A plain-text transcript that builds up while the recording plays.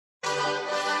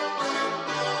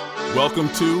Welcome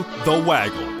to The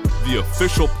Waggle, the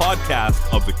official podcast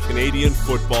of the Canadian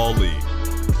Football League.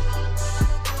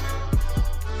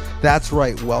 That's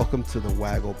right. Welcome to The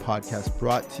Waggle podcast,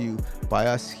 brought to you by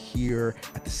us here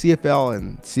at the CFL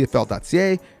and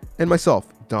CFL.ca, and myself,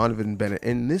 Donovan Bennett.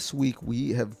 And this week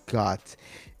we have got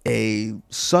a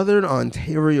Southern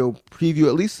Ontario preview,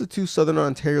 at least the two Southern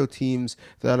Ontario teams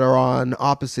that are on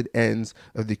opposite ends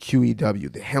of the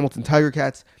QEW, the Hamilton Tiger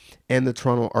Cats and the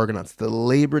Toronto Argonauts, the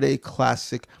Labor Day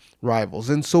Classic rivals.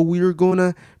 And so we're going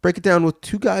to break it down with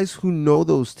two guys who know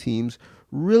those teams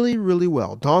really, really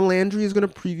well. Don Landry is going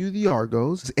to preview the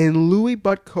Argos, and Louis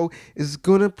Butko is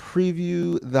going to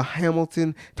preview the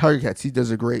Hamilton Tiger Cats. He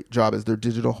does a great job as their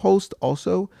digital host,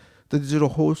 also the digital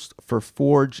host for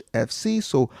Forge FC.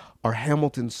 So our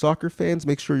Hamilton soccer fans,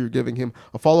 make sure you're giving him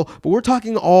a follow. But we're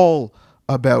talking all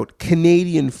about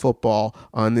Canadian football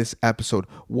on this episode.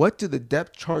 What do the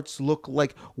depth charts look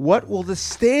like? What will the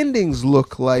standings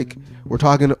look like? We're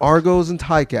talking Argos and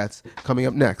Ticats coming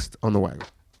up next on The Waggle.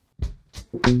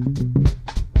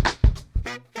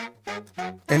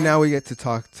 And now we get to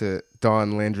talk to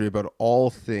Don Landry about all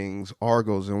things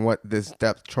Argos and what this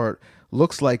depth chart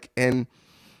looks like. And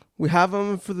we have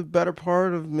him for the better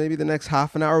part of maybe the next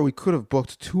half an hour. We could have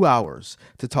booked 2 hours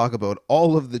to talk about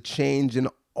all of the change and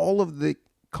all of the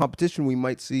competition we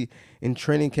might see in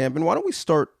training camp. And why don't we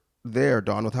start there,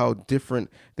 Don, with how different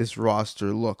this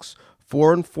roster looks.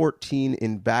 4-14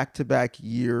 in back-to-back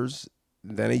years,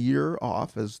 then a year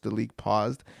off as the league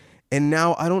paused. And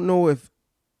now I don't know if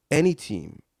any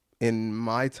team in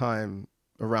my time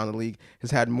around the league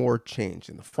has had more change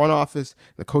in the front office,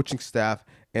 the coaching staff,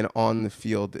 and on the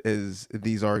field as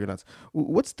these Argonauts.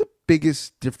 What's the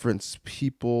biggest difference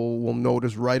people will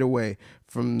notice right away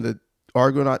from the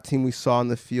Argonaut team we saw on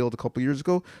the field a couple years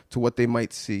ago to what they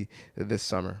might see this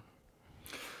summer?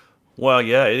 Well,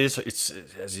 yeah, it is. It's,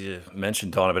 as you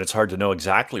mentioned, Donovan, it's hard to know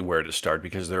exactly where to start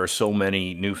because there are so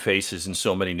many new faces and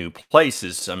so many new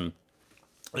places.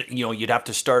 You'd have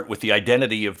to start with the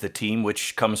identity of the team,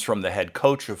 which comes from the head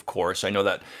coach, of course. I know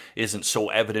that isn't so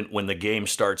evident when the game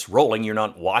starts rolling. You're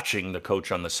not watching the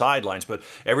coach on the sidelines, but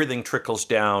everything trickles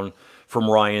down from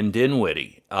Ryan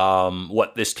Dinwiddie,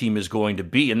 what this team is going to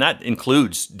be. And that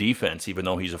includes defense, even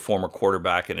though he's a former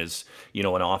quarterback and is, an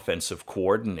offensive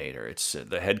coordinator. It's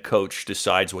the head coach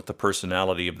decides what the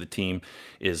personality of the team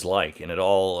is like, and it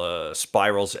all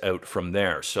spirals out from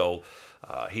there. So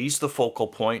he's the focal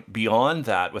point. Beyond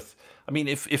that,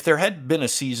 if there had been a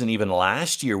season even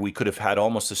last year, we could have had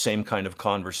almost the same kind of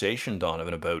conversation,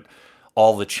 Donovan, about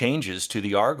all the changes to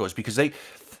the Argos, because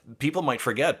people might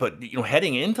forget, but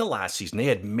heading into last season, they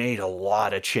had made a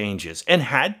lot of changes and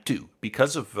had to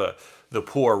because of the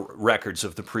poor records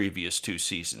of the previous two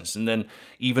seasons. And then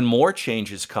even more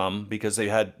changes come because they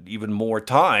had even more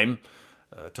time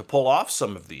to pull off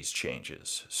some of these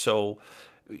changes. So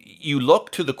you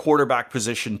look to the quarterback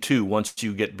position too, once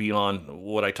you get beyond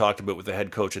what I talked about with the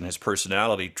head coach and his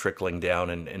personality trickling down,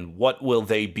 and what will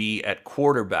they be at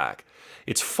quarterback?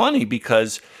 It's funny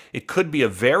because it could be a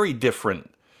very different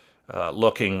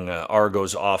looking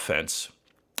Argos offense,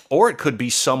 or it could be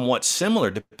somewhat similar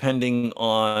depending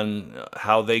on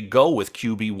how they go with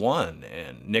QB1.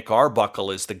 And Nick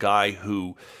Arbuckle is the guy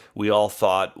who we all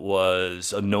thought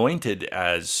was anointed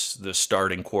as the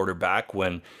starting quarterback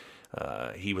when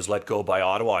he was let go by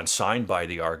Ottawa and signed by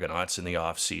the Argonauts in the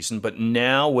offseason. But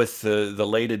now with the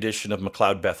late addition of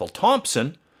McLeod Bethel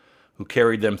Thompson, who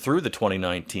carried them through the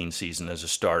 2019 season as a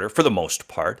starter for the most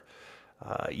part,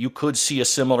 you could see a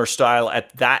similar style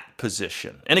at that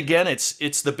position. And again,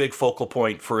 it's the big focal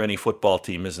point for any football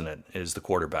team, isn't it? Is the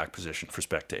quarterback position for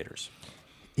spectators.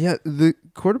 Yeah, the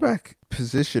quarterback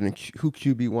position and who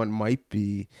QB1 might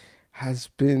be has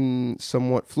been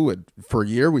somewhat fluid. For a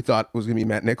year, we thought it was going to be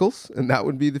Matt Nichols, and that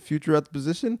would be the future at the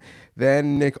position.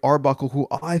 Then Nick Arbuckle, who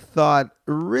I thought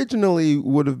originally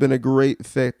would have been a great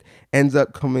fit, ends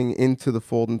up coming into the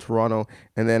fold in Toronto.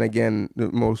 And then again,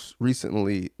 most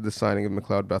recently, the signing of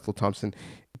McLeod Bethel Thompson.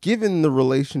 Given the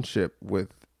relationship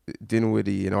with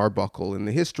Dinwiddie and Arbuckle and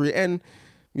the history and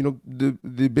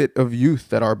the bit of youth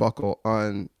that Arbuckle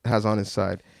has on his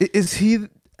side, is he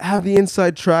have the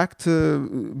inside track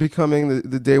to becoming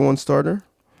the day one starter?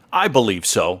 I believe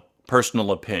so. Personal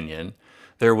opinion.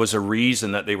 There was a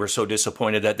reason that they were so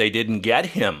disappointed that they didn't get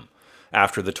him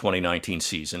after the 2019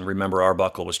 season. Remember,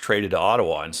 Arbuckle was traded to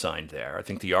Ottawa and signed there. I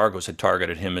think the Argos had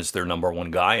targeted him as their number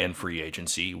one guy in free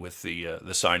agency with the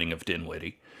signing of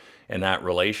Dinwiddie and that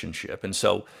relationship. And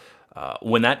so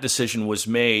when that decision was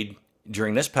made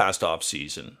during this past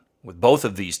offseason, with both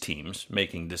of these teams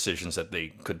making decisions that they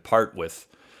could part with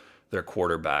their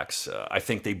quarterbacks, I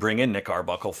think they bring in Nick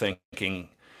Arbuckle thinking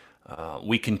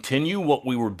We continue what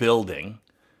we were building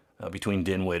between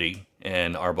Dinwiddie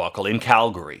and Arbuckle in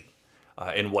Calgary,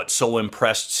 and what so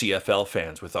impressed CFL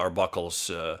fans with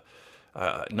Arbuckle's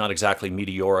not exactly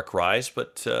meteoric rise,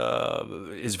 but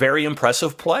his very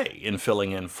impressive play in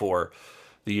filling in for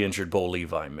the injured Bo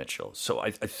Levi Mitchell. So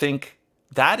I think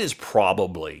that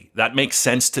makes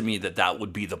sense to me, that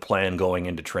would be the plan going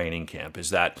into training camp,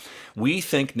 is that we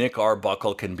think Nick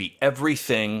Arbuckle can be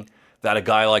everything that a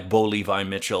guy like Bo Levi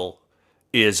Mitchell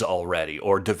is already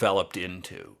or developed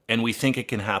into. And we think it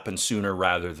can happen sooner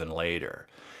rather than later.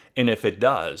 And if it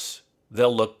does,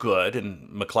 they'll look good. And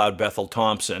McLeod Bethel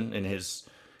Thompson, in his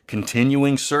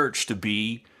continuing search to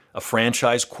be a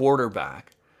franchise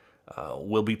quarterback,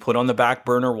 will be put on the back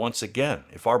burner once again.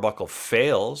 If Arbuckle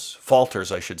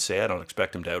falters, I should say, I don't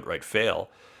expect him to outright fail,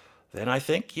 then I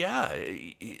think,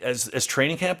 as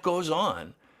training camp goes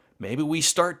on, maybe we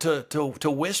start to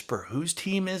whisper, whose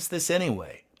team is this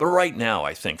anyway? But right now,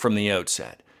 I think, from the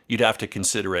outset, you'd have to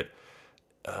consider it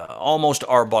almost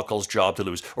Arbuckle's job to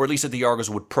lose, or at least that the Argos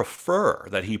would prefer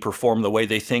that he perform the way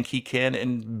they think he can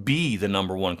and be the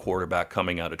number one quarterback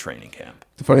coming out of training camp.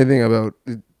 The funny thing about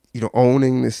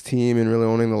owning this team and really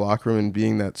owning the locker room and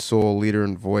being that sole leader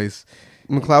and voice,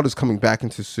 McLeod is coming back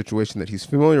into a situation that he's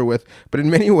familiar with, but in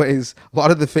many ways, a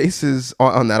lot of the faces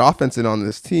on that offense and on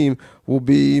this team will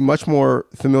be much more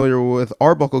familiar with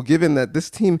Arbuckle, given that this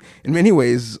team, in many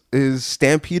ways, is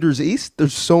Stampeders East.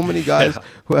 There's so many guys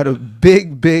who had a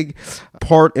big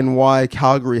part in why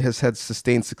Calgary has had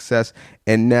sustained success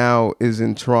and now is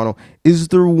in Toronto. Is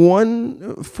there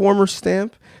one former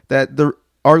Stamp that the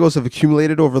Argos have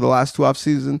accumulated over the last two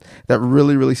offseasons that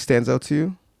really stands out to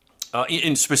you?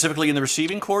 Specifically in the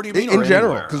receiving corps, do you mean? In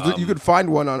general, because you could find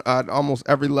one on almost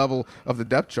every level of the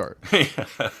depth chart.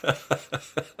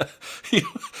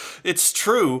 It's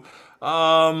true.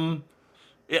 I'd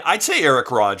say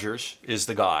Eric Rogers is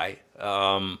the guy.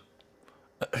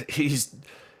 He's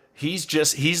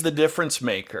the difference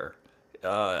maker.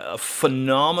 A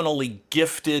phenomenally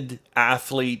gifted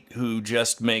athlete who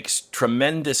just makes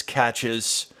tremendous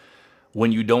catches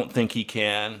when you don't think he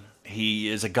can. He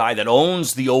is a guy that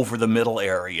owns the over-the-middle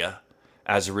area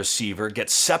as a receiver,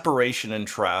 gets separation in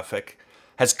traffic,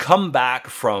 has come back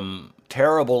from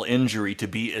terrible injury to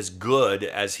be as good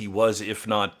as he was, if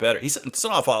not better. It's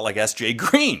an awful lot like S.J.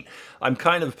 Green. I'm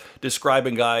kind of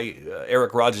describing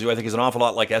Eric Rogers, who I think is an awful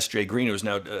lot like S.J. Green, who's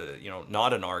now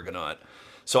not an Argonaut.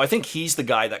 So I think he's the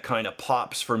guy that kind of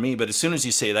pops for me. But as soon as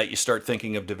you say that, you start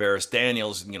thinking of Deveris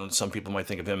Daniels. Some people might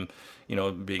think of him,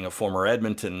 being a former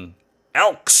Edmonton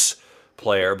Elks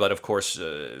player, but of course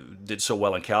did so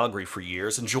well in Calgary for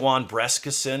years. And Juwan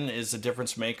Brescison is a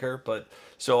difference maker. But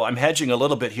so I'm hedging a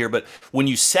little bit here. But when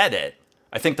you said it,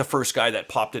 I think the first guy that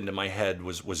popped into my head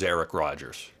was Eric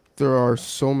Rogers. There are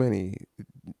so many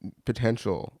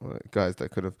potential guys that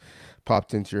could have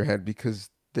popped into your head because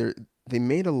they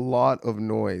made a lot of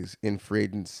noise in free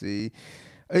agency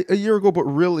a year ago, but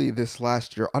really this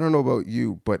last year. I don't know about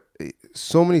you, but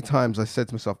so many times I said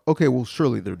to myself, okay, well,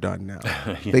 surely they're done now.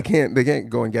 Yeah. They can't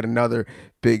go and get another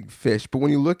big fish. But when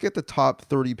you look at the top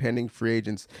 30 pending free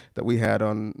agents that we had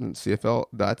on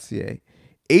CFL.ca,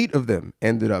 8 of them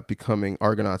ended up becoming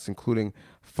Argonauts, including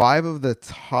 5 of the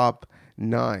top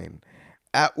 9.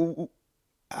 At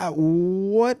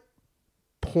what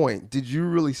point did you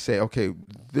really say, okay,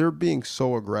 they're being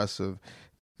so aggressive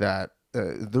that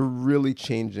they're really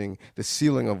changing the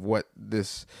ceiling of what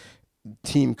this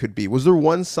team could be? Was there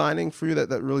one signing for you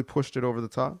that really pushed it over the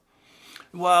top?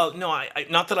 Well, no, I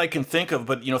not that I can think of,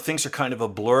 but things are kind of a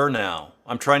blur now.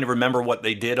 I'm trying to remember what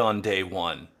they did on day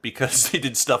 1 because they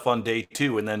did stuff on day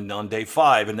 2 and then on day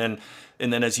 5 and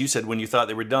then as you said, when you thought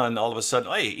they were done, all of a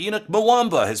sudden, hey, Enoch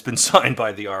Mwamba has been signed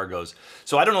by the Argos.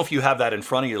 So I don't know if you have that in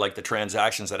front of you, like the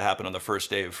transactions that happened on the first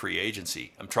day of free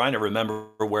agency. I'm trying to remember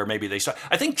where maybe they started.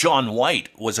 I think John White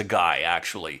was a guy,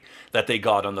 actually, that they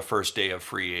got on the first day of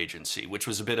free agency, which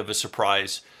was a bit of a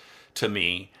surprise to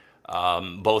me.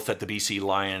 Both that the BC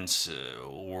Lions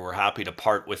were happy to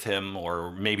part with him,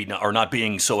 or maybe not, or not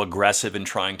being so aggressive in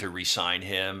trying to re-sign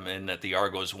him, and that the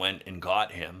Argos went and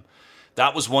got him.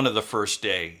 That was one of the first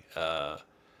day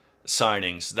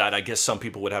signings that I guess some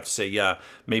people would have to say, yeah,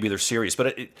 maybe they're serious.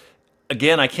 But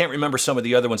again, I can't remember some of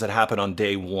the other ones that happened on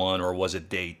day 1, or was it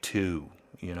day 2?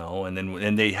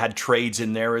 And they had trades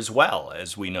in there as well,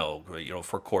 as we know,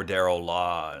 for Cordero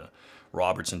Law,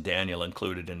 Roberts and Daniel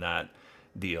included in that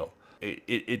deal.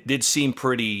 It did seem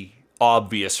pretty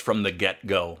obvious from the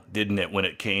get-go, didn't it, when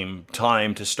it came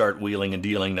time to start wheeling and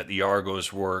dealing, that the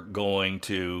Argos were going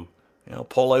to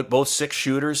pull out both 6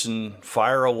 shooters and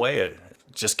fire away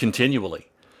just continually.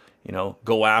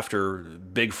 go after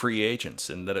big free agents,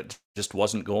 and that it just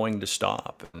wasn't going to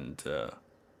stop. And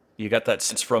you got that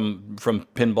sense from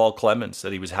Pinball Clemens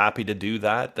that he was happy to do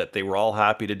that they were all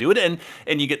happy to do it.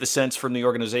 And you get the sense from the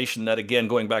organization that, again,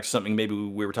 going back to something maybe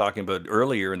we were talking about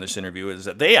earlier in this interview, is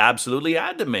that they absolutely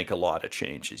had to make a lot of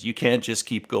changes. You can't just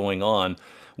keep going on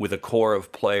with a core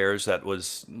of players that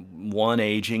was, one,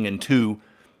 aging, and two,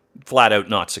 flat out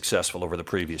not successful over the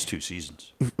previous 2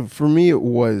 seasons. For me, it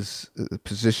was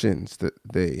positions that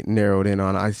they narrowed in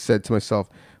on. I said to myself,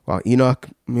 wow, Enoch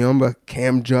Miomba,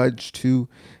 Cam Judge, 2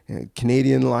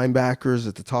 Canadian linebackers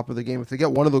at the top of the game. If they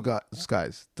get one of those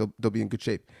guys, they'll be in good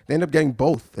shape. They end up getting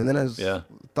both. And then I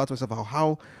thought to myself,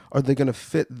 how are they going to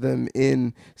fit them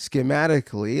in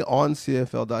schematically? On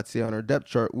CFL.ca, on our depth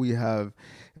chart, we have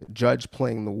Judge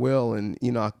playing the will and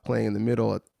Enoch playing in the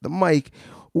middle at the mic.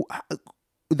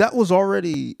 That was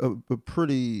already a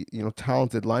pretty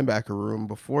talented linebacker room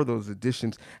before those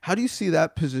additions. How do you see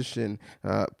that position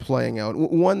playing out?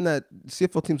 One that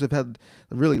CFL teams have had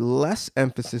really less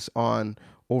emphasis on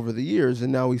over the years,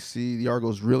 and now we see the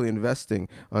Argos really investing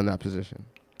on that position.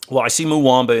 Well, I see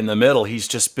Muwamba in the middle. He's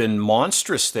just been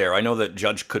monstrous there. I know that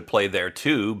Judge could play there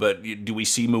too, but do we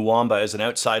see Muwamba as an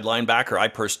outside linebacker? I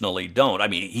personally don't. I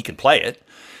mean, he can play it,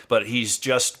 but he's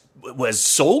just was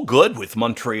so good with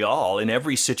Montreal in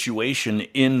every situation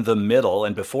in the middle.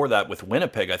 And before that with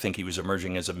Winnipeg, I think he was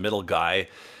emerging as a middle guy.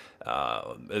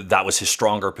 That was his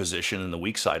stronger position in the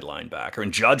weak side linebacker.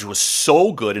 And Judge was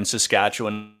so good in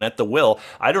Saskatchewan at the will.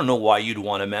 I don't know why you'd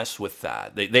want to mess with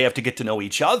that. They have to get to know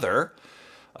each other.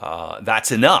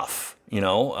 That's enough,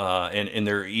 and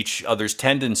their each other's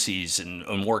tendencies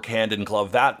and work hand in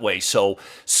glove that way. So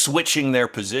switching their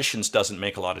positions doesn't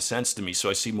make a lot of sense to me. So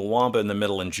I see Muwamba in the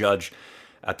middle and Judge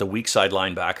at the weak side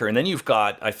linebacker. And then you've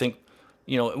got, I think,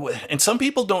 and some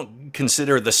people don't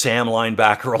consider the Sam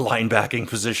linebacker a linebacking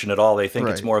position at all. They think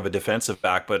it's more of a defensive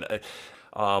back, but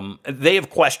they have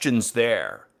questions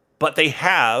there. But they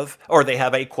have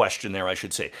a question there, I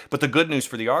should say. But the good news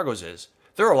for the Argos is,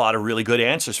 there are a lot of really good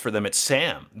answers for them at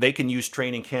Sam. They can use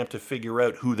training camp to figure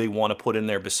out who they want to put in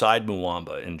there beside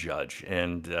Muwamba and Judge.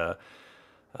 And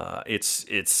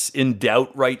it's in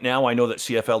doubt right now. I know that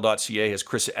CFL.ca has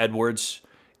Chris Edwards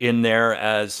in there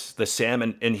as the Sam,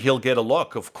 and he'll get a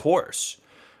look, of course.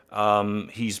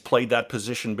 He's played that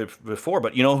position before.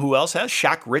 But you know who else has?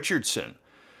 Shaq Richardson,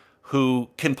 who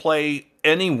can play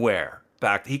anywhere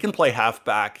back. He can play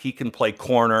halfback. He can play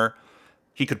corner.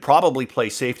 He could probably play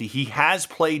safety. He has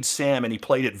played Sam, and he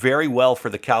played it very well for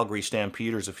the Calgary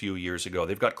Stampeders a few years ago.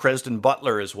 They've got Cresden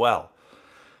Butler as well.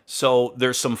 So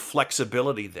there's some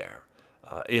flexibility there.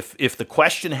 If the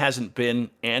question hasn't been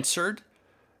answered,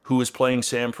 who is playing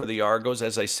Sam for the Argos,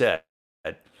 as I said,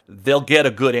 they'll get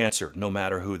a good answer no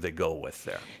matter who they go with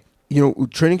there.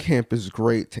 Training camp is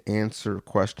great to answer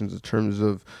questions in terms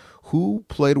of who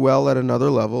played well at another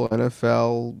level,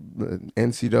 NFL,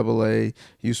 NCAA,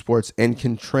 U Sports, and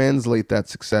can translate that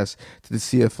success to the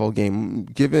CFL game.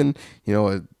 Given,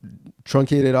 a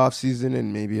truncated offseason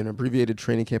and maybe an abbreviated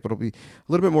training camp, it'll be a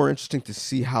little bit more interesting to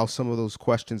see how some of those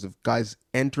questions of guys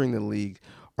entering the league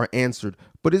are answered.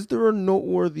 But is there a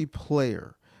noteworthy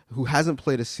player who hasn't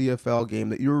played a CFL game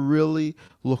that you're really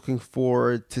looking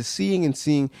forward to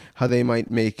seeing how they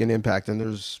might make an impact? And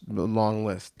there's a long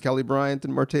list. Kelly Bryant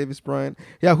and Martavis Bryant.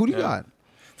 Yeah, who do you got?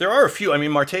 There are a few. I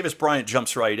mean, Martavis Bryant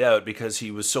jumps right out because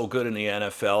he was so good in the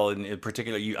NFL, and in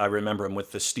particular, I remember him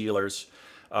with the Steelers.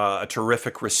 A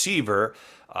terrific receiver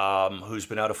who's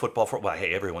been out of football for, well,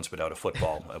 hey, everyone's been out of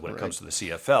football when it comes to the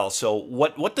CFL. So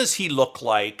what does he look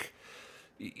like?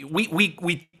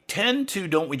 We tend to,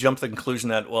 don't we, jump to the conclusion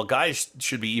that, well, guys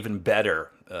should be even better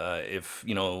if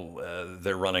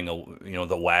they're running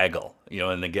the waggle,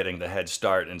 and they're getting the head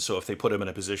start. And so if they put him in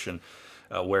a position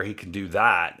where he can do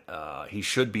that, he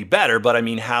should be better. But I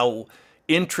mean, how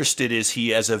interested is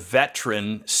he as a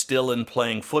veteran still in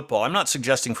playing football? I'm not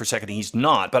suggesting for a second he's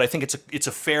not, but I think it's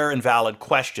a fair and valid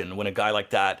question when a guy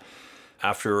like that,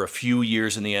 after a few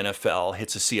years in the NFL,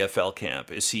 hits a CFL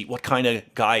camp. What kind of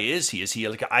guy is he? Is he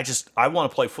like, I want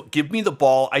to play football. Give me the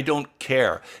ball. I don't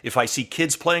care. If I see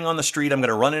kids playing on the street, I'm going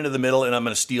to run into the middle and I'm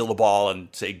going to steal the ball and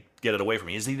say, get it away from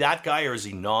me. Is he that guy or is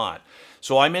he not?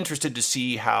 So I'm interested to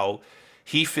see how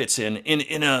he fits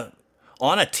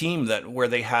on a team where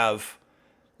they have,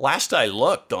 last I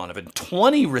looked, Donovan,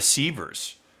 20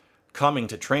 receivers coming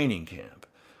to training camp.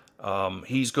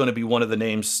 He's going to be one of the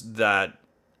names that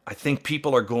I think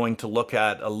people are going to look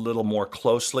at a little more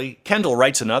closely. Kendall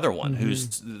Wright's another one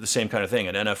who's the same kind of thing,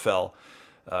 an NFL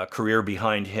career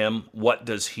behind him. What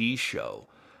does he show?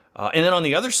 And then on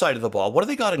the other side of the ball, what do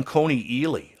they got in Coney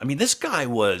Ely? I mean, this guy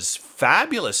was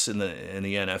fabulous in the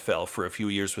NFL for a few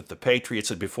years with the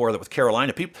Patriots and before that with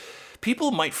Carolina.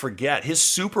 People might forget his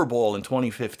Super Bowl in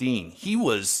 2015. He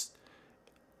was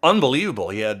unbelievable.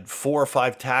 He had 4 or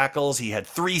 5 tackles. He had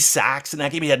 3 sacks in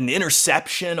that game. He had an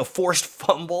interception, a forced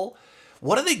fumble.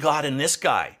 What do they got in this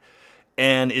guy?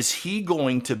 And is he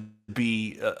going to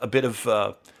be a bit of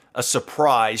a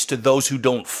surprise to those who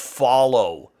don't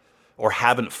follow or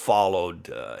haven't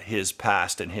followed his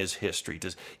past and his history?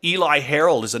 Eli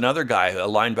Harold is another guy, a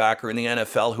linebacker in the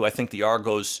NFL, who I think the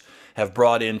Argos have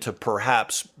brought in to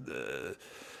perhaps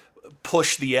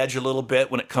push the edge a little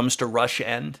bit when it comes to rush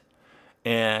end,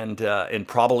 and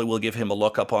probably will give him a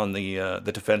look up on the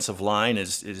defensive line.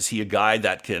 Is he a guy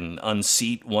that can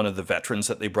unseat one of the veterans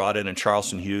that they brought in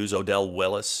Charleston Hughes, Odell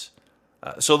Willis?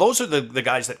 So those are the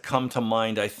guys that come to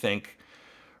mind, I think,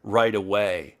 right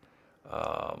away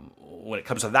when it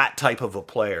comes to that type of a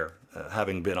player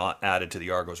having been added to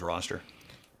the Argos roster.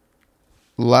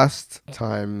 Last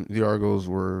time the Argos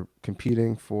were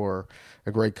competing for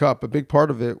a Grey Cup, a big part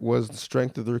of it was the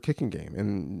strength of their kicking game.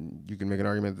 And you can make an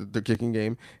argument that their kicking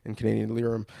game and Canadian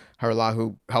Liram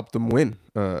Harilahu helped them win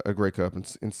a Grey Cup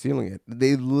in sealing it.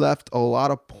 They left a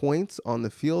lot of points on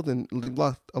the field and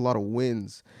left a lot of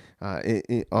wins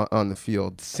on the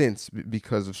field since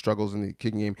because of struggles in the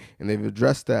kicking game, and they've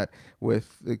addressed that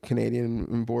with the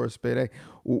Canadian Boris Bede.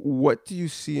 What do you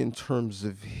see in terms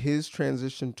of his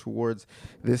transition towards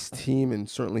this team? And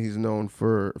certainly he's known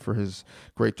for his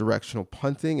great directional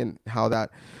punting and how that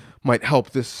might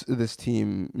help this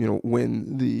team,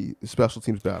 win the special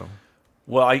teams battle.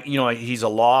 Well, he's a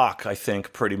lock, I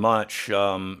think, pretty much.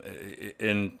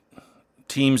 And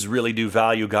teams really do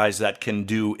value guys that can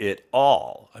do it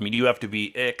all. I mean, you have to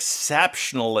be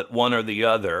exceptional at one or the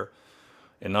other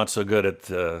and not so good at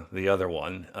the other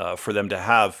one for them to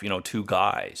have, 2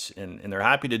 guys. And they're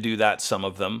happy to do that, some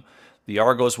of them. The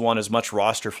Argos want as much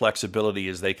roster flexibility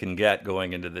as they can get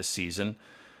going into this season.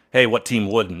 Hey, what team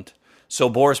wouldn't? So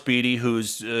Boris Bede,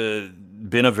 who's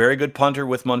been a very good punter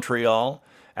with Montreal,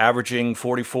 averaging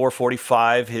 44,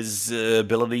 45. His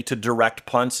ability to direct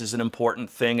punts is an important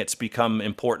thing. It's become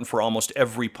important for almost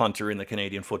every punter in the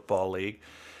Canadian Football League.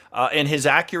 And his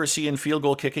accuracy in field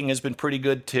goal kicking has been pretty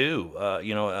good too.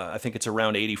 I think it's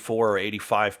around 84 or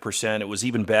 85%. It was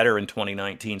even better in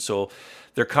 2019. So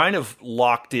they're kind of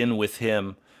locked in with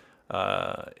him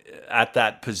at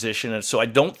that position. And so I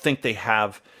don't think they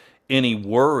have any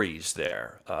worries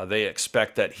there. They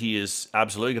expect that he is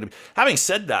absolutely going to be. Having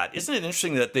said that, isn't it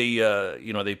interesting that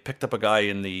they picked up a guy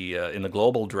in the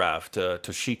global draft,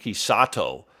 Toshiki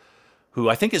Sato, who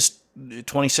I think is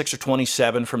 26 or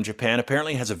 27 from Japan.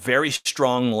 Apparently has a very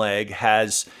strong leg,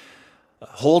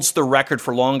 holds the record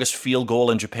for longest field goal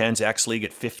in Japan's X League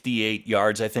at 58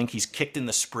 yards. I think he's kicked in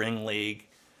the spring league.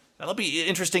 That'll be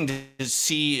interesting to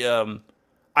see.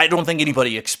 I don't think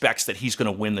anybody expects that he's going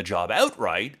to win the job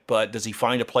outright, but does he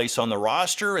find a place on the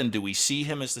roster, and do we see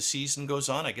him as the season goes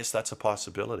on? I guess that's a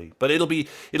possibility. But it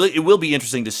will be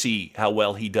interesting to see how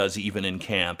well he does even in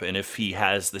camp, and if he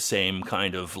has the same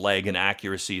kind of leg and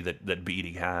accuracy that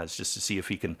Bede has, just to see if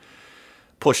he can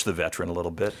push the veteran a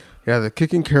little bit. Yeah, the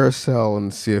kicking carousel in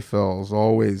the CFL is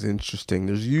always interesting.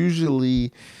 There's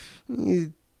usually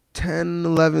 10,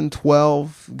 11,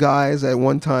 12 guys at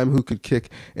one time who could kick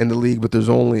in the league, but there's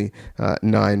only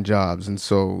 9 jobs. And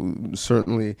so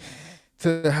certainly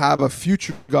to have a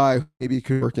future guy who maybe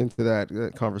could work into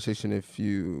that conversation if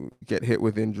you get hit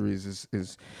with injuries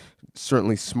is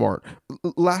certainly smart.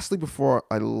 Lastly, before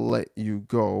I let you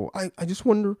go, I just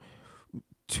wonder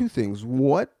 2 things.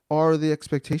 What are the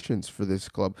expectations for this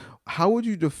club? How would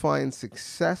you define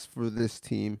success for this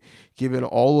team, given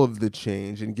all of the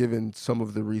change and given some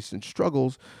of the recent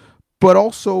struggles? But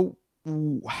also,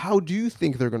 how do you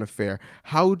think they're going to fare?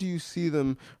 How do you see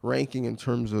them ranking in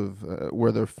terms of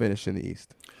where they're finished in the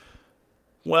East?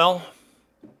 Well,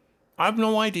 I have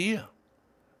no idea,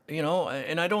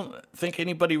 and I don't think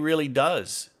anybody really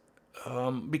does,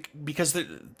 because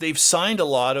they've signed a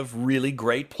lot of really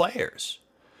great players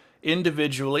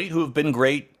individually who have been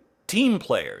great team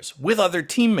players with other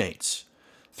teammates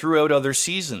throughout other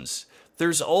seasons.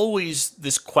 There's always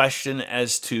this question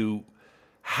as to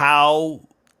how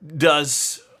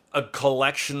does a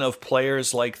collection of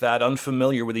players like that,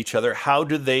 unfamiliar with each other, how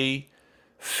do they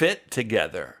fit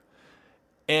together?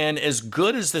 And as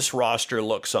good as this roster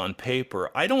looks on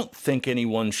paper, I don't think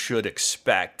anyone should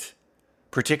expect,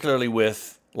 particularly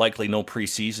with likely no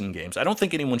preseason games, I don't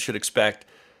think anyone should expect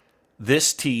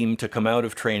this team to come out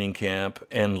of training camp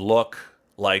and look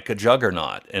like a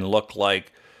juggernaut and look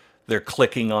like they're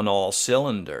clicking on all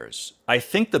cylinders. I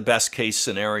think the best case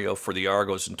scenario for the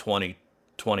Argos in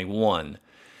 2021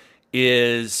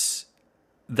 is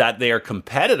that they are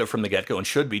competitive from the get-go and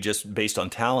should be just based on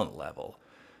talent level.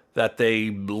 That they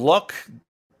look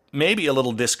maybe a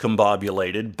little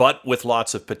discombobulated, but with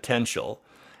lots of potential.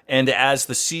 And as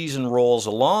the season rolls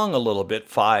along a little bit,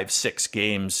 5, 6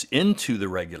 games into the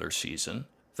regular season,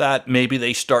 that maybe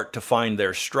they start to find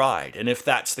their stride. And if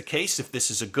that's the case, if this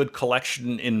is a good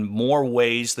collection in more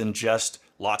ways than just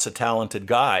lots of talented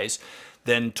guys,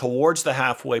 then towards the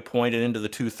halfway point and into the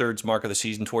 2/3 mark of the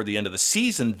season, toward the end of the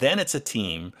season, then it's a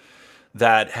team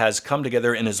that has come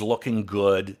together and is looking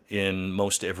good in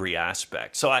most every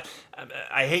aspect. So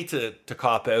I hate to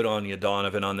cop out on you,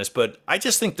 Donovan, on this, but I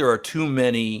just think there are too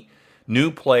many new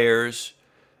players,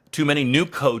 too many new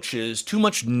coaches, too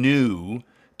much new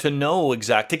to know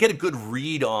to get a good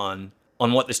read on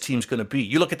what this team's going to be.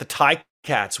 You look at the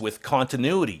Ticats with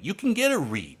continuity, you can get a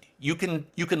read. You can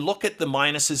look at the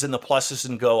minuses and the pluses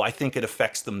and go, I think it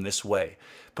affects them this way.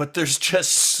 But there's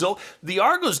just the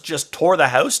Argos just tore the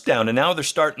house down and now they're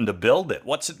starting to build it.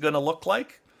 What's it going to look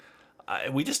like?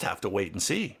 We just have to wait and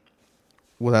see.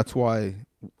 Well, that's why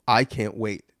I can't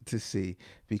wait to see,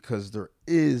 because there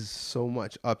is so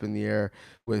much up in the air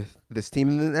with this team,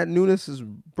 and that newness has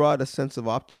brought a sense of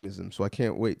optimism. So I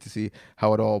can't wait to see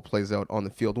how it all plays out on the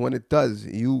field. When it does,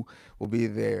 you will be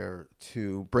there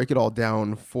to break it all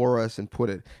down for us and put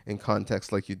it in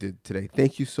context like you did today.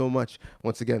 Thank you so much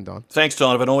once again, Don. Thanks,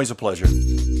 Donovan. Always a pleasure.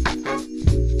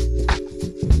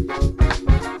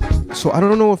 So I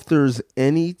don't know if there's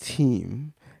any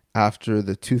team after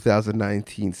the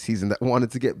 2019 season that wanted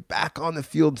to get back on the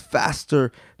field faster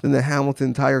than the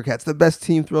Hamilton Ticats. The best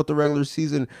team throughout the regular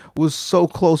season was so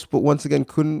close, but once again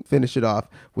couldn't finish it off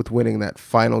with winning that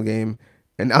final game.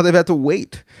 And now they've had to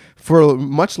wait for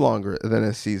much longer than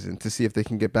a season to see if they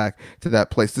can get back to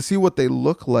that place, to see what they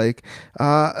look like.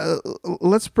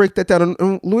 Let's break that down.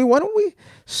 And Louis, why don't we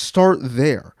start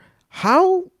there?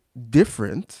 How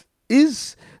different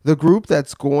is the group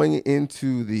that's going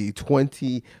into the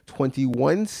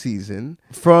 2021 season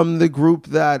from the group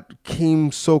that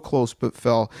came so close but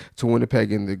fell to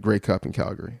Winnipeg in the Grey Cup in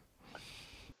Calgary?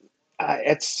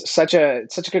 It's such a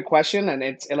good question, and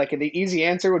it's like the easy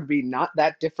answer would be not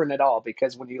that different at all,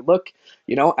 because when you look,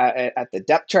 at the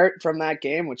depth chart from that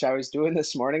game, which I was doing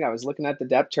this morning, I was looking at the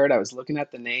depth chart, I was looking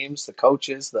at the names, the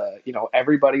coaches,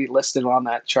 everybody listed on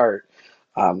that chart.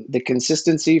 The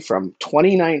consistency from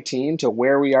 2019 to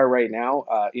where we are right now,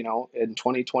 in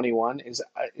 2021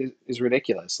 is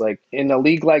ridiculous. Like in a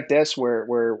league like this, where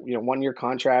 1-year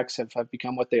contracts have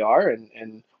become what they are,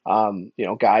 and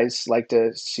guys like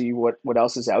to see what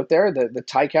else is out there. The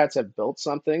Ticats have built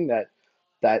something that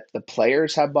the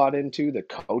players have bought into, the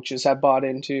coaches have bought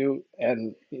into,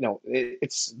 and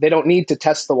they don't need to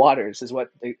test the waters, is what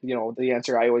the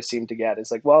answer I always seem to get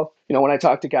is like, well, when I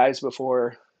talk to guys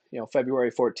before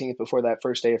February 14th, before that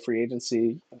first day of free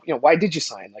agency, why did you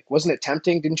sign? Like, wasn't it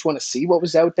tempting? Didn't you want to see what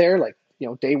was out there? Like,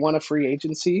 day one of free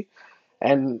agency,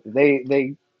 and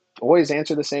they always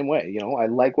answer the same way. I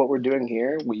like what we're doing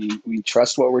here. We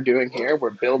trust what we're doing here.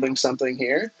 We're building something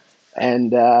here,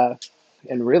 and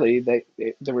really,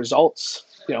 the results,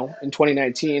 in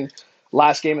 2019,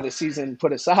 last game of the season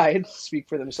put aside, speak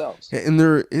for themselves. And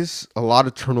there is a lot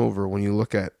of turnover when you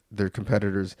look at their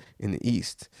competitors in the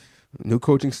East. New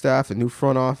coaching staff, a new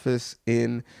front office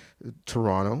in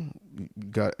Toronto. You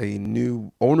got a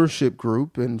new ownership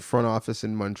group and front office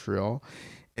in Montreal.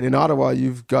 And in Ottawa,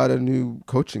 you've got a new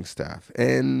coaching staff.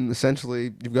 And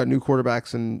essentially, you've got new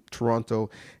quarterbacks in Toronto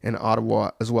and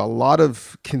Ottawa as well. A lot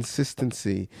of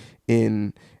consistency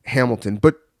in Hamilton.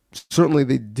 But certainly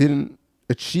they didn't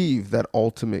achieve that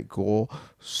ultimate goal.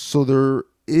 So there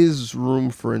is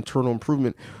room for internal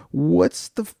improvement. What's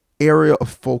the area of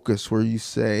focus where you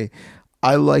say,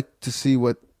 I like to see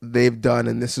what they've done,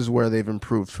 and this is where they've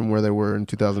improved from where they were in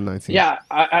 2019? Yeah,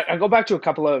 I go back to a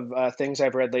couple of things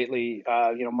I've read lately.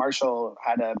 Marshall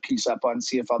had a piece up on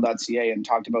CFL.ca and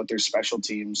talked about their special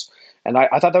teams. And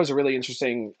I thought that was a really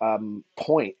interesting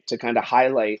point to kind of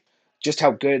highlight just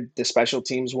how good the special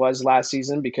teams was last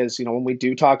season, because, when we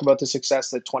do talk about the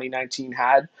success that 2019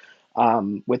 had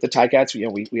with the Ticats,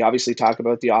 we obviously talk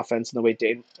about the offense and the way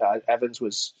Dane Evans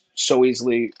was so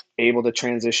easily able to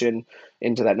transition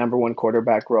into that number one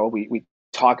quarterback role. We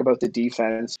talk about the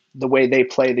defense, the way they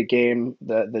play the game,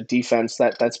 the defense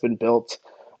that's been built.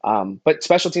 But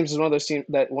special teams is one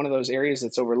of those areas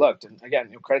that's overlooked. And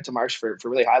again, credit to Marsh for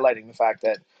really highlighting the fact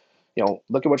that,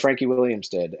 look at what Frankie Williams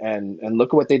did, and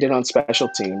look at what they did on special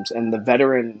teams, and the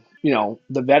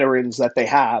veterans that they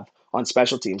have on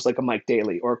special teams, like a Mike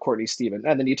Daly or a Courtney Steven,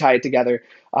 and then you tie it together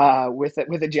with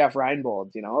a Jeff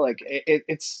Reinbold. Like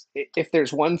if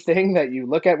there's one thing that you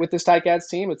look at with this Ticats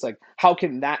team, it's like, how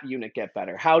can that unit get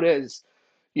better? How does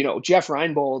Jeff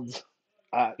Reinbold,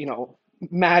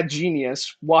 mad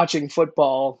genius watching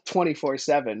football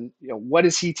 24/7, what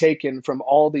has he taken from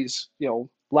all these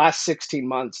last 16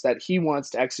 months that he wants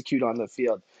to execute on the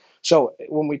field? So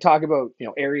when we talk about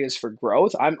areas for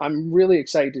growth, I'm really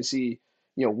excited to see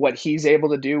what he's able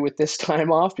to do with this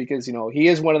time off, because he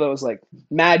is one of those like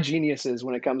mad geniuses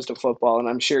when it comes to football, and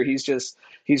I'm sure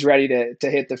he's ready to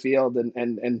hit the field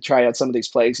and try out some of these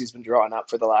plays he's been drawing up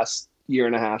for the last year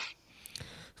and a half.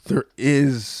 There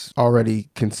is already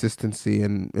consistency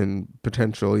and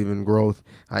potential even growth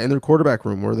in their quarterback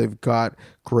room, where they've got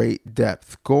great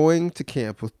depth. Going to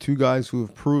camp with two guys who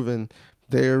have proven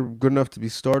they're good enough to be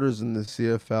starters in the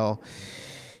CFL.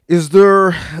 Is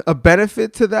there a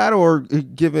benefit to that, or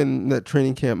given that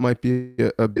training camp might be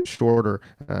a bit shorter,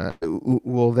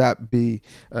 will that be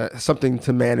something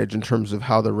to manage in terms of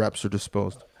how the reps are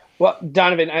disposed? Well,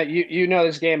 Donovan, you know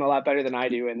this game a lot better than I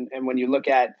do, and when you look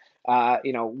at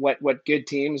what good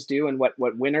teams do and what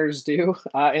winners do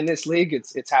in this league,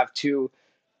 it's have two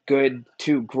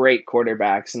great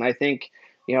quarterbacks, and I think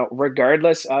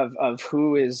regardless of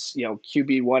who is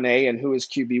QB1A and who is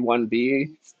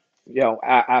QB1B,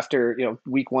 after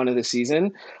week one of the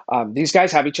season, these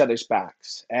guys have each other's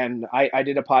backs, and I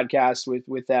did a podcast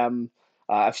with them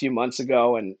a few months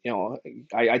ago, and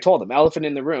I told them, elephant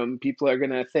in the room, people are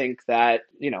going to think that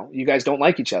you guys don't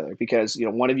like each other because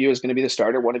one of you is going to be the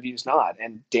starter, one of you is not.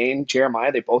 And Dane,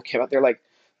 Jeremiah, they both came out there like,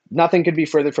 nothing could be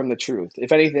further from the truth.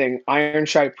 If anything, iron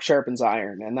sharpens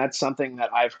iron, and that's something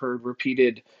that I've heard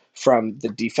repeated from the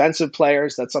defensive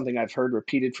players. That's something I've heard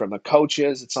repeated from the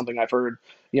coaches. It's something I've heard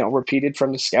repeated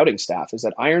from the scouting staff, is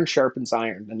that iron sharpens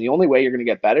iron, and the only way you're going to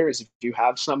get better is if you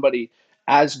have somebody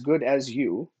as good as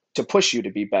you to push you to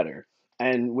be better.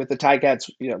 And with the Ticats,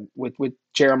 with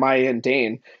Jeremiah and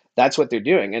Dane, that's what they're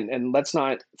doing. And let's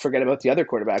not forget about the other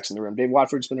quarterbacks in the room. Dave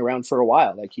Watford's been around for a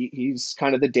while. Like he's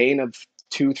kind of the Dane of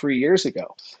 2-3 years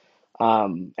ago.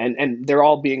 And they're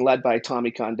all being led by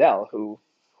Tommy Condell, who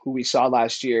we saw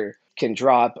last year can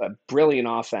draw up a brilliant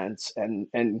offense and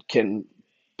can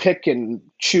pick and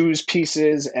choose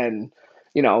pieces, and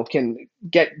can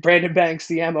get Brandon Banks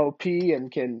the MOP,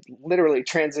 and can literally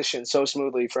transition so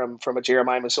smoothly from a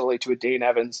Jeremiah Masoli to a Dane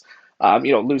Evans.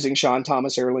 Losing Sean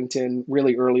Thomas Erlington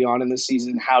really early on in the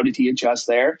season, how did he adjust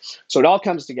there? So it all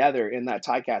comes together in that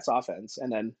Ticats offense,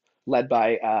 and then led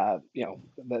by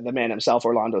the man himself,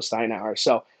 Orlando Steinauer.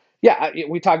 So yeah,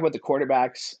 we talk about the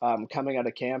quarterbacks coming out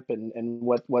of camp and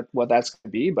what that's going to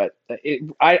be, but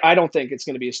I don't think it's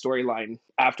going to be a storyline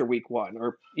after week one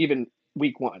or even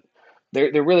week one.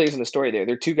 There really isn't a story there.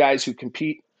 They're two guys who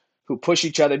compete, who push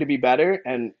each other to be better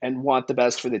and want the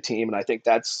best for the team. And I think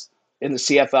that's in the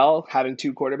CFL, having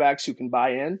two quarterbacks who can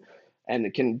buy in and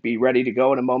it can be ready to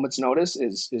go at a moment's notice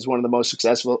is one of the most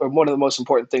successful, or one of the most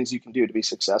important things you can do to be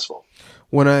successful.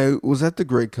 When I was at the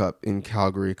Grey Cup in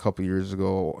Calgary a couple years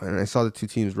ago and I saw the two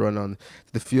teams run on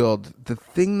the field, the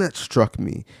thing that struck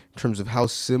me in terms of how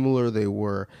similar they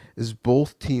were is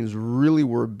both teams really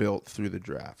were built through the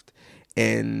draft.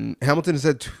 And Hamilton has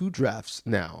had two drafts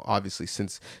now, obviously,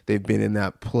 since they've been in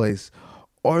that place.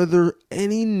 Are there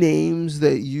any names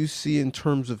that you see in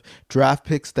terms of draft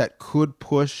picks that could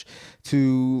push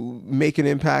to make an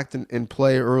impact and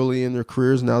play early in their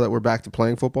careers now that we're back to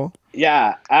playing football?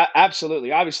 Yeah,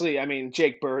 absolutely. Obviously, I mean,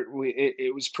 Jake Burt,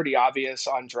 it was pretty obvious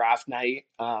on draft night,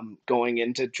 going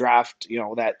into draft,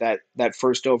 that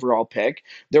first overall pick.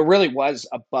 There really was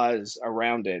a buzz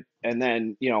around it. And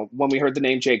then, when we heard the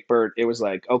name Jake Burt, it was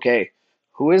like, okay,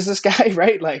 who is this guy,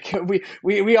 right? Like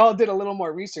we all did a little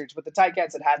more research, but the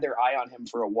Ticats had their eye on him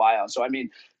for a while. So I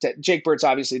mean, Jake Burt's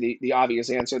obviously the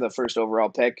obvious answer, the first overall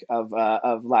pick of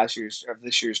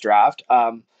this year's draft.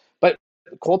 But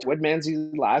Colt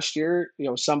Woodmansey last year,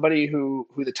 somebody who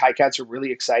the Ticats are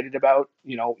really excited about.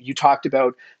 You talked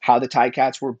about how the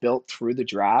Ticats were built through the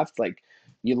draft, like.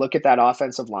 You look at that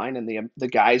offensive line and the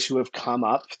guys who have come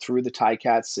up through the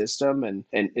Ticats system. And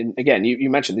again,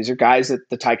 you mentioned these are guys that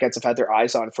the Ticats have had their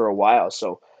eyes on for a while.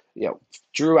 So,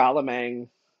 Drew Alamang,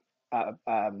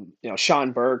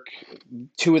 Sean Burke,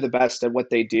 two of the best at what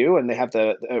they do. And they have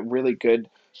a really good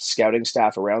scouting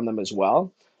staff around them as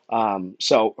well.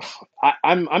 So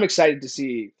I'm excited to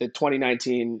see the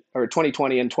 2019 or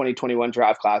 2020 and 2021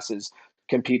 draft classes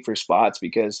compete for spots,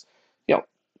 because,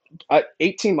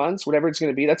 18 months, whatever it's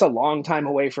going to be, that's a long time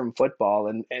away from football.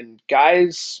 And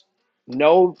guys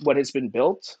know what has been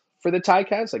built for the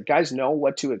Ticats. Like, guys know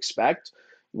what to expect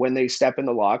when they step in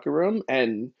the locker room.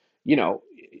 And,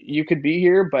 you could be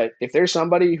here, but if there's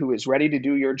somebody who is ready to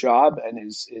do your job and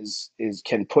is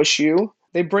can push you,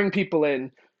 they bring people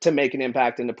in to make an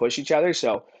impact and to push each other.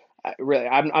 So really,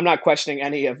 I'm not questioning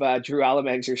any of Drew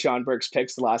Alameg's or Sean Burke's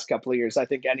picks the last couple of years. I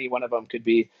think any one of them could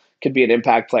be an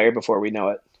impact player before we know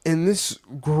it. In this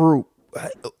group,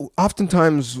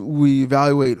 oftentimes we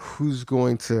evaluate who's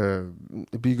going to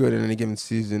be good in any given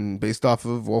season based off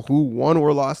of, well, who won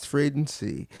or lost free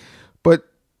agency. But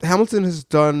Hamilton has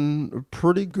done a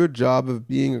pretty good job of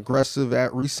being aggressive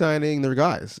at re-signing their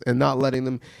guys and not letting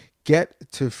them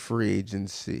get to free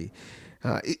agency.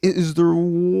 Is there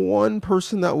one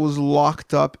person that was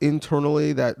locked up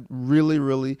internally that really,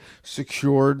 really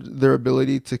secured their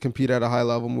ability to compete at a high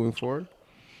level moving forward?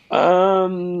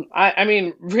 I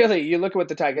mean, really, you look at what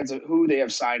the Ticats, who they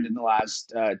have signed in the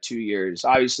last 2 years.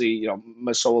 Obviously,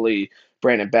 Masoli,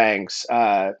 Brandon Banks,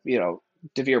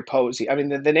 Devere Posey. I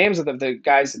mean, the names of the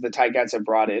guys that the Ticats have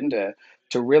brought in to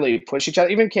really push each other.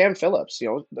 Even Cam Phillips,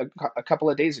 a couple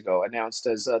of days ago announced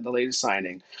as the latest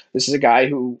signing. This is a guy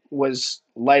who was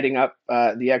lighting up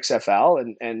the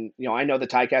XFL, and I know the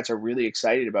Ticats are really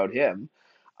excited about him.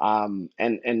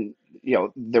 And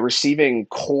the receiving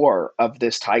core of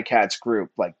this Ticats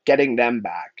group, like getting them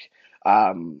back.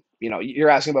 You're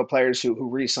asking about players who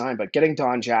re-signed, but getting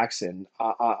Don Jackson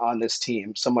on this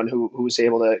team, someone who's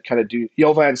able to kind of do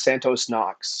Jovan Santos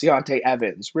Knox, Deontay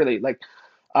Evans, really like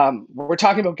we're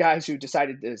talking about guys who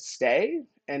decided to stay.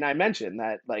 And I mentioned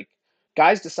that like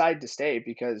guys decide to stay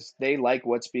because they like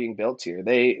what's being built here.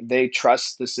 They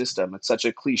trust the system. It's such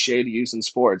a cliche to use in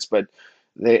sports, but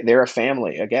they're a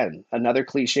family. Again, another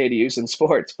cliche to use in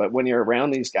sports, but when you're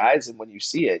around these guys and when you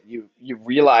see it, you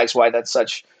realize why that's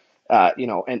such,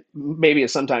 and maybe a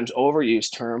sometimes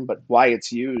overused term, but why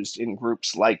it's used in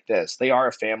groups like this. They are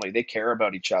a family. They care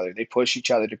about each other. They push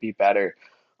each other to be better.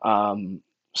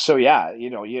 So yeah,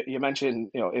 you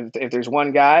mentioned, if there's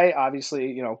one guy,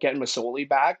 obviously, getting Masoli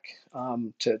back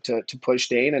to push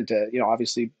Dane and to,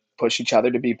 obviously push each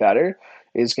other to be better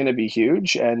is going to be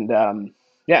huge. And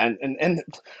yeah, and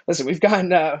listen, we've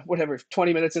gotten whatever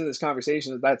 20 minutes into this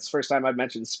conversation. That's the first time I've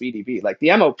mentioned Speedy B. Like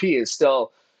the MOP is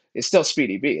still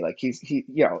Speedy B. Like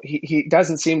he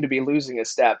doesn't seem to be losing a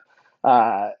step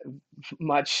uh,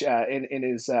 much in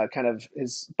his kind of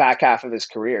his back half of his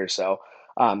career. So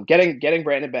getting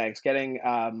Brandon Banks, getting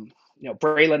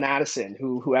Braylon Addison,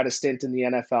 who had a stint in the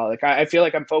NFL. Like I feel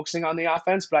like I'm focusing on the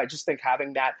offense, but I just think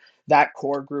having that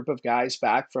core group of guys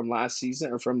back from last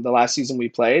season or from the last season we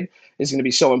played is going to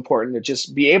be so important to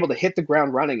just be able to hit the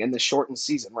ground running in the shortened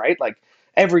season, right? Like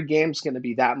every game's going to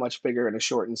be that much bigger in a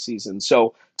shortened season.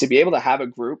 So to be able to have a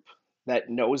group that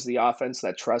knows the offense,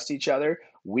 that trusts each other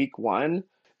week one,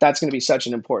 that's going to be such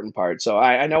an important part. So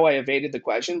I know I evaded the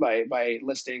question by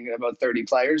listing about 30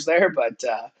 players there, but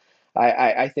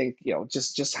I think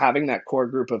just having that core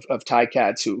group of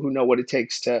Ticats who know what it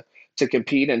takes to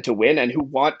compete and to win and who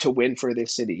want to win for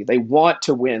this city. They want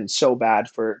to win so bad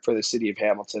for the city of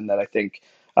Hamilton that I think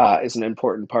is an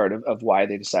important part of why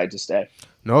they decide to stay.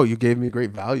 No, you gave me great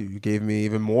value. You gave me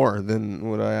even more than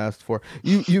what I asked for.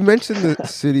 You mentioned the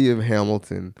city of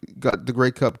Hamilton. Got the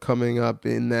Grey Cup coming up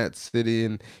in that city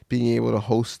and being able to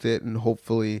host it, and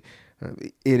hopefully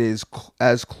it is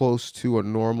as close to a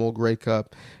normal Grey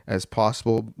Cup as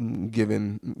possible,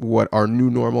 given what our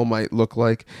new normal might look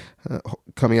like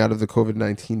coming out of the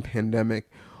COVID-19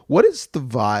 pandemic. What is the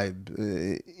vibe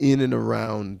in and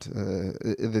around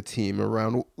the team,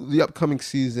 around the upcoming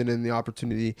season and the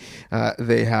opportunity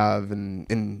they have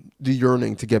and the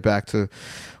yearning to get back to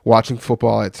watching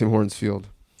football at Tim Hortons Field?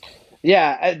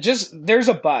 Yeah, just there's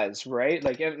a buzz, right?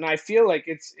 Like, and I feel like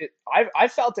I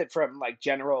felt it from like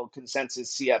general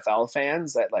consensus CFL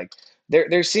fans that like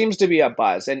there seems to be a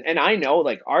buzz, and I know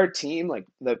like our team, like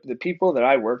the people that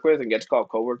I work with and get to call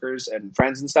coworkers and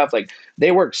friends and stuff, like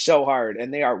they work so hard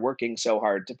and they are working so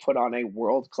hard to put on a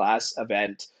world class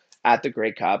event at the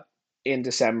Grey Cup in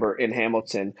December in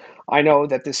Hamilton. I know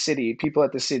that the city, people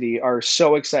at the city, are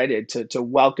so excited to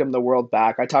welcome the world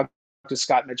back. I talked to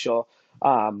Scott Mitchell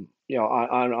on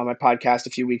my podcast a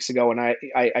few weeks ago, and I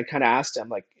kind of asked him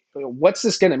like, what's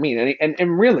this going to mean?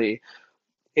 And really,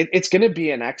 it's going to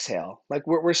be an exhale. Like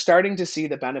we're starting to see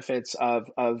the benefits of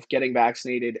getting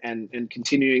vaccinated and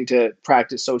continuing to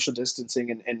practice social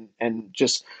distancing and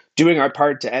just doing our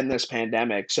part to end this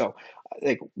pandemic. So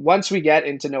like once we get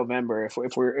into November, if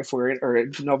we're or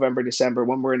November, December,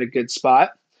 when we're in a good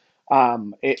spot,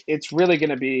 it's really going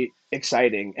to be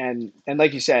exciting. And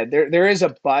like you said, there is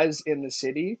a buzz in the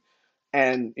city.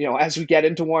 And as we get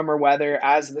into warmer weather,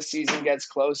 as the season gets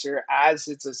closer, as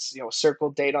it's a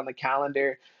circled date on the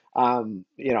calendar,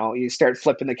 You start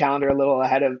flipping the calendar a little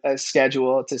ahead of a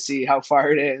schedule to see how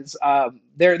far it is.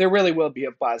 There really will be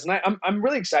a buzz, and I'm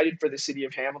really excited for the city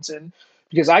of Hamilton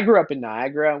because I grew up in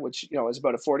Niagara, which is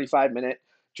about a 45-minute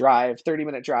drive,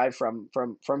 30-minute drive from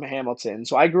Hamilton.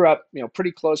 So I grew up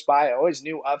pretty close by. I always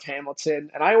knew of Hamilton,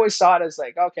 and I always saw it as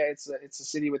like, okay, it's a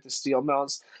city with the steel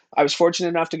mills. I was fortunate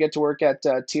enough to get to work at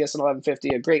TSN 1150,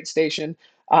 a great station.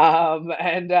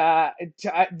 That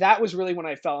was really when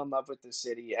I fell in love with the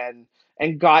city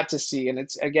and got to see. And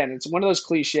it's one of those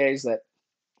cliches that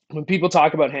when people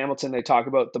talk about Hamilton, they talk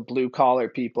about the blue collar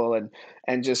people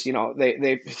and just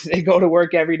they go to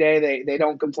work every day. They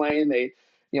don't complain. They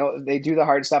do the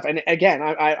hard stuff. And again,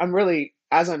 I'm really,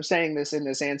 as I'm saying this in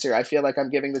this answer, I feel like I'm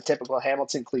giving the typical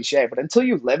Hamilton cliche. But until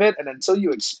you live it and until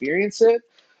you experience it,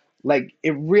 like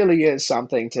it really is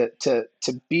something to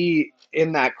be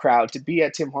in that crowd, to be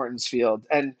at Tim Hortons Field.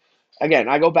 And again,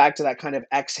 I go back to that kind of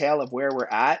exhale of where we're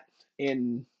at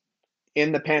in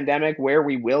the pandemic, where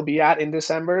we will be at in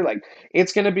December. Like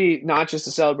it's going to be not just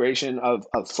a celebration of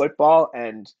football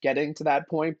and getting to that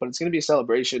point, but it's going to be a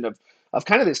celebration of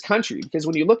kind of this country. Because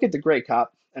when you look at the Grey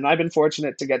Cup, and I've been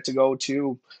fortunate to get to go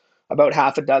to about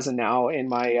half a dozen now in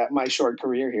my short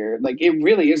career here, like it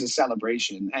really is a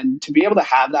celebration. And to be able to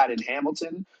have that in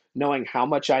Hamilton, knowing how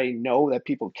much I know that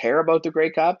people care about the Grey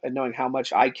Cup and knowing how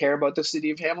much I care about the city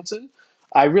of Hamilton,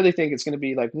 I really think it's going to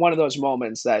be like one of those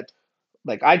moments that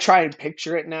like I try and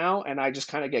picture it now and I just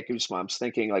kind of get goosebumps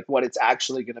thinking like what it's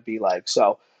actually going to be like.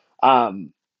 So,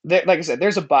 like I said,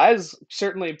 there's a buzz.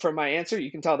 Certainly from my answer,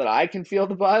 you can tell that I can feel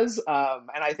the buzz. And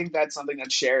I think that's something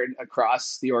that's shared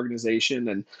across the organization.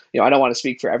 And, I don't want to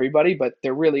speak for everybody, but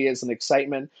there really is an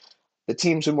excitement. The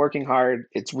team's been working hard.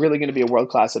 It's really going to be a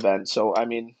world-class event. So, I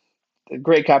mean, the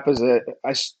Grey Cup is a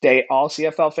day all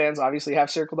CFL fans obviously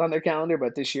have circled on their calendar,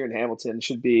 but this year in Hamilton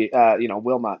should be,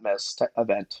 will not miss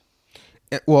event.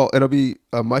 Well, it'll be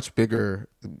a much bigger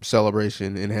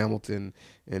celebration in Hamilton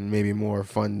and maybe more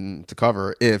fun to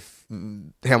cover if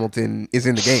Hamilton is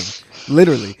in the game,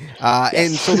 literally. Yes.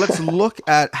 And so let's look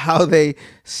at how they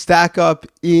stack up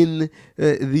in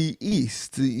the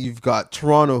East. You've got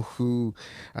Toronto, who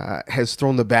has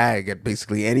thrown the bag at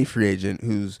basically any free agent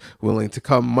who's willing to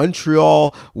come.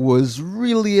 Montreal was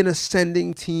really an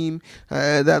ascending team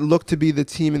that looked to be the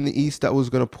team in the East that was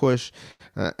going to push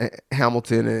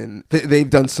Hamilton, and they've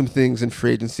done some things in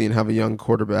free agency and have a young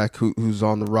quarterback who's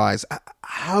on the rise.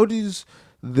 How does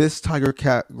this Tiger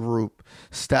Cat group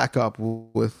stack up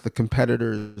with the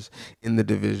competitors in the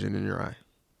division in your eye?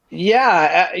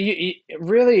 Yeah, you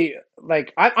really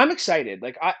like. I'm excited.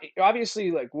 Like,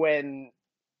 obviously like when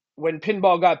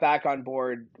pinball got back on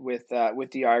board with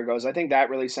the Argos, I think that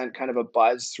really sent kind of a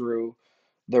buzz through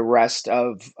the rest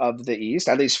of the East,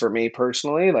 at least for me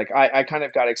personally. Like I kind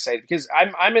of got excited because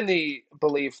I'm in the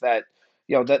belief that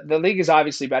the league is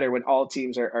obviously better when all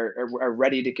teams are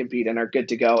ready to compete and are good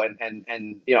to go.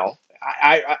 And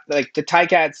I like the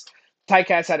Ticats.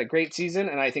 Ticats had a great season,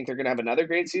 and I think they're going to have another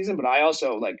great season. But I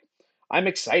also like I'm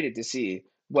excited to see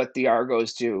what the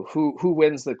Argos do, who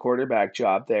wins the quarterback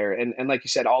job there, and like you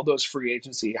said, all those free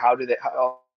agency,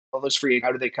 all those free,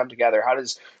 how do they come together? How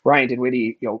does Ryan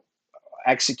Dinwiddie,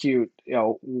 execute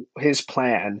his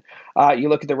plan? You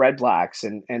look at the Red Blacks,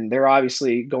 and they're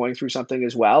obviously going through something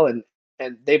as well, and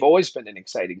they've always been an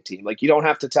exciting team. Like you don't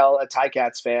have to tell a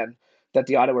Ticats fan that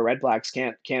the Ottawa Red Blacks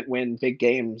can't win big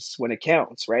games when it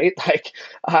counts, right? Like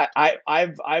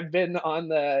I've been on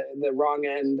the wrong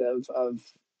end of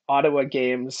Ottawa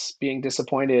games being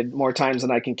disappointed more times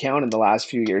than I can count in the last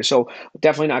few years. So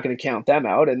definitely not going to count them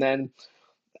out. And then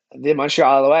the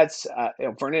Montreal Alouettes,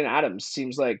 Vernon Adams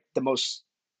seems like the most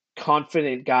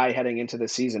confident guy heading into the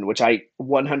season, which I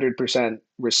 100%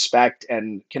 respect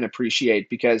and can appreciate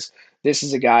because this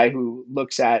is a guy who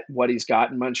looks at what he's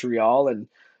got in Montreal. And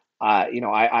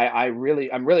I'm really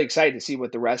excited to see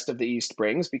what the rest of the East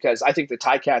brings because I think the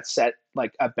Ticats set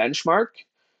like a benchmark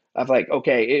of like,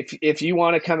 okay, if you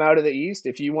want to come out of the East,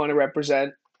 if you want to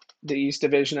represent the East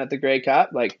Division at the Grey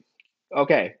Cup, like,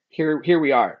 okay, here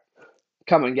we are,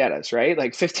 come and get us, right?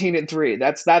 Like 15-3,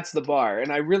 that's the bar.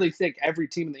 And I really think every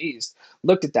team in the East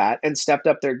looked at that and stepped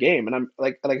up their game. And I'm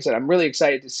like I said, I'm really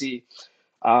excited to see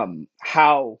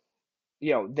how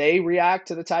they react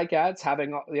to the Ticats,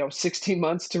 having 16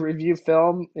 months to review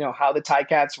film. How the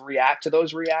Ticats react to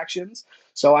those reactions.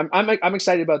 So I'm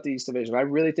excited about the East Division. I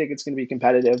really think it's going to be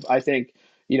competitive. I think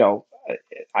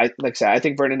I like I said, I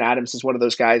think Vernon Adams is one of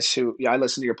those guys who I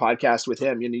listen to your podcast with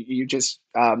him, and you just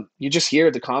hear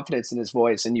the confidence in his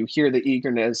voice, and you hear the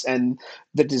eagerness and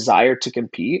the desire to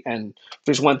compete. And if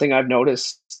there's one thing I've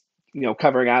noticed,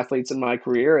 covering athletes in my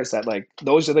career is that like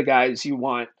those are the guys you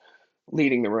want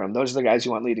leading the room. Those are the guys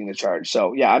you want leading the charge.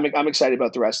 So yeah, I'm excited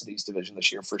about the rest of the East Division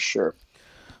this year for sure.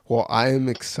 Well, I am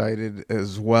excited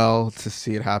as well to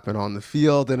see it happen on the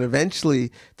field and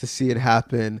eventually to see it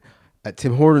happen at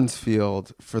Tim Hortons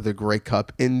Field for the Grey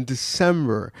Cup in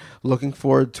December. Looking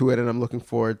forward to it, and I'm looking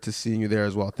forward to seeing you there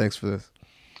as well. Thanks for this.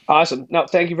 Awesome. No,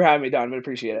 thank you for having me, Donovan.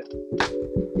 Appreciate it.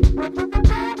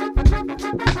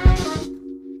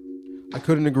 I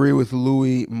couldn't agree with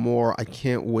Louis more. I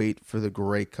can't wait for the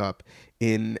Grey Cup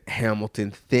in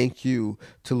Hamilton. Thank you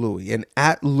to Louis. And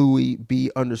at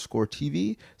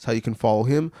LouisB_TV is how you can follow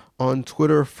him on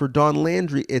Twitter. For Don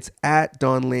Landry, it's at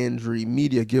Don Landry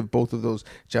Media. Give both of those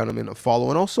gentlemen a follow.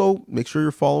 And also make sure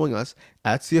you're following us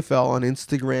at CFL on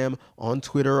Instagram, on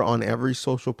Twitter, on every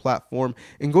social platform.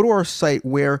 And go to our site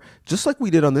where, just like we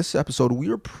did on this episode,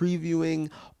 we are previewing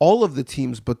all of the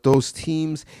teams, but those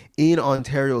teams in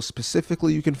Ontario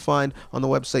specifically. You can find on the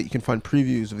website, you can find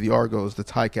previews of the Argos, the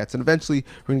Ticats, and eventually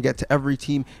we're going to get to every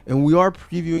team, and we are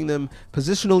previewing them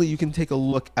positionally. You can take a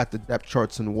look at the depth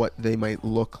charts and what they might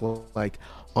look like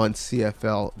on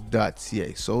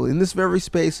CFL.ca. So in this very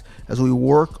space, as we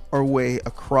work our way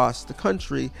across the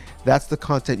country, that's the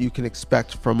content you can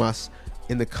expect from us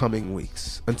in the coming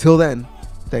weeks. Until then,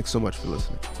 thanks so much for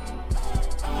listening.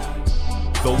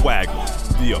 The Waggle,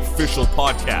 the official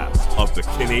podcast of the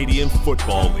Canadian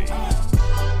Football League.